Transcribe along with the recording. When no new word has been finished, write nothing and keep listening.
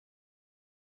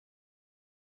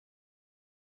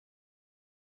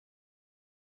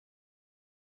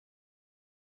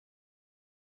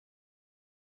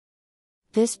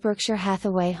This Berkshire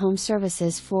Hathaway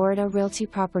HomeServices Florida Realty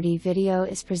property video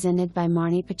is presented by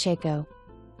Marnie Pacheco.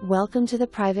 Welcome to the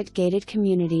private gated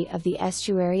community of the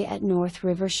Estuary at North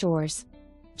River Shores.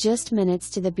 Just minutes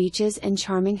to the beaches and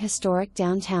charming historic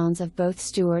downtowns of both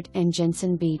Stuart and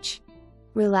Jensen Beach.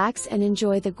 Relax and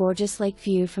enjoy the gorgeous lake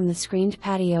view from the screened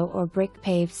patio or brick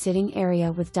paved sitting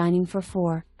area with dining for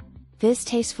four. This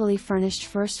tastefully furnished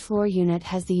first floor unit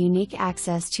has the unique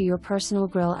access to your personal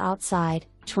grill outside,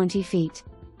 20 feet.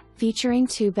 Featuring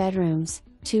 2 bedrooms,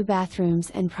 2 bathrooms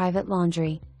and private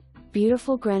laundry.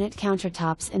 Beautiful granite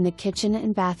countertops in the kitchen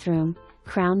and bathroom,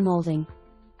 crown molding.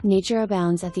 Nature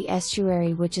abounds at the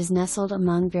estuary, which is nestled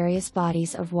among various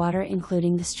bodies of water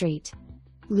including the street.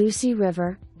 Lucie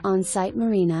River, on-site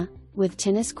marina, with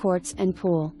tennis courts and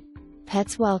pool.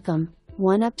 Pets welcome,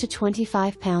 1 up to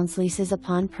 25 pounds. Leases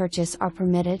upon purchase are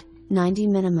permitted, 90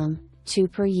 minimum, 2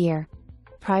 per year.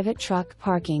 Private truck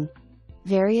parking.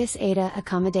 Various ADA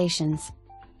accommodations.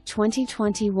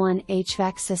 2021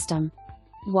 HVAC system.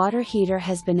 Water heater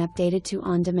has been updated to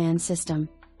on-demand system.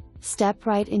 Step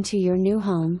right into your new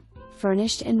home,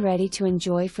 furnished and ready to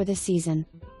enjoy for the season.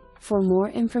 For more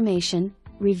information,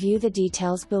 review the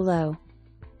details below.